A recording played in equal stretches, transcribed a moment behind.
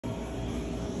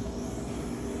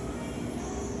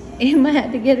You might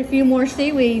have to get a few more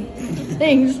seaweed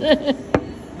things. Did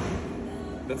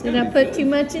I put too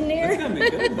much in there? That's gonna be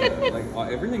good though.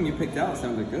 Like everything you picked out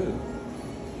sounded good.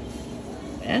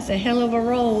 That's a hell of a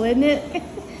roll, isn't it?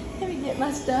 Let me get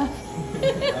my stuff. I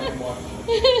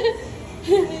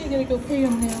gotta go pay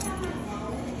them now.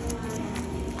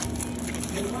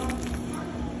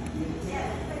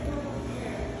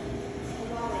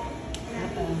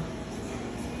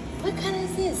 What kind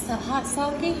is this? A hot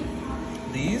salty?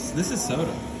 This is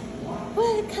soda.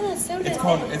 What kind of soda? It's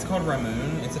called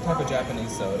Ramoon. It's a type of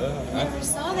Japanese soda. I never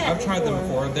saw that. I've tried them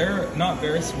before. They're not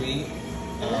very sweet.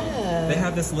 They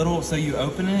have this little, so you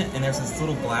open it and there's this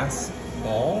little glass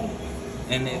ball,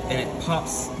 and it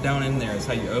pops down in there. Is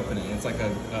how you open it. It's like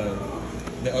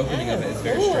the opening of it is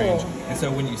very strange. And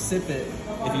so when you sip it,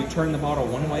 if you turn the bottle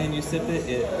one way and you sip it,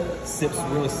 it sips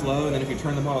really slow. And then if you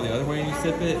turn the bottle the other way and you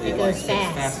sip it, it like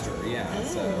sips faster. Yeah. Oh,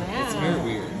 so wow. it's very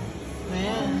weird.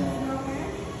 Wow.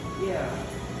 Yeah.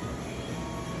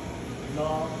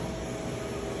 No.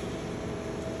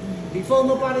 Before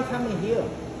nobody coming here.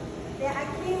 Yeah, I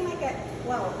came like at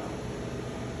 12.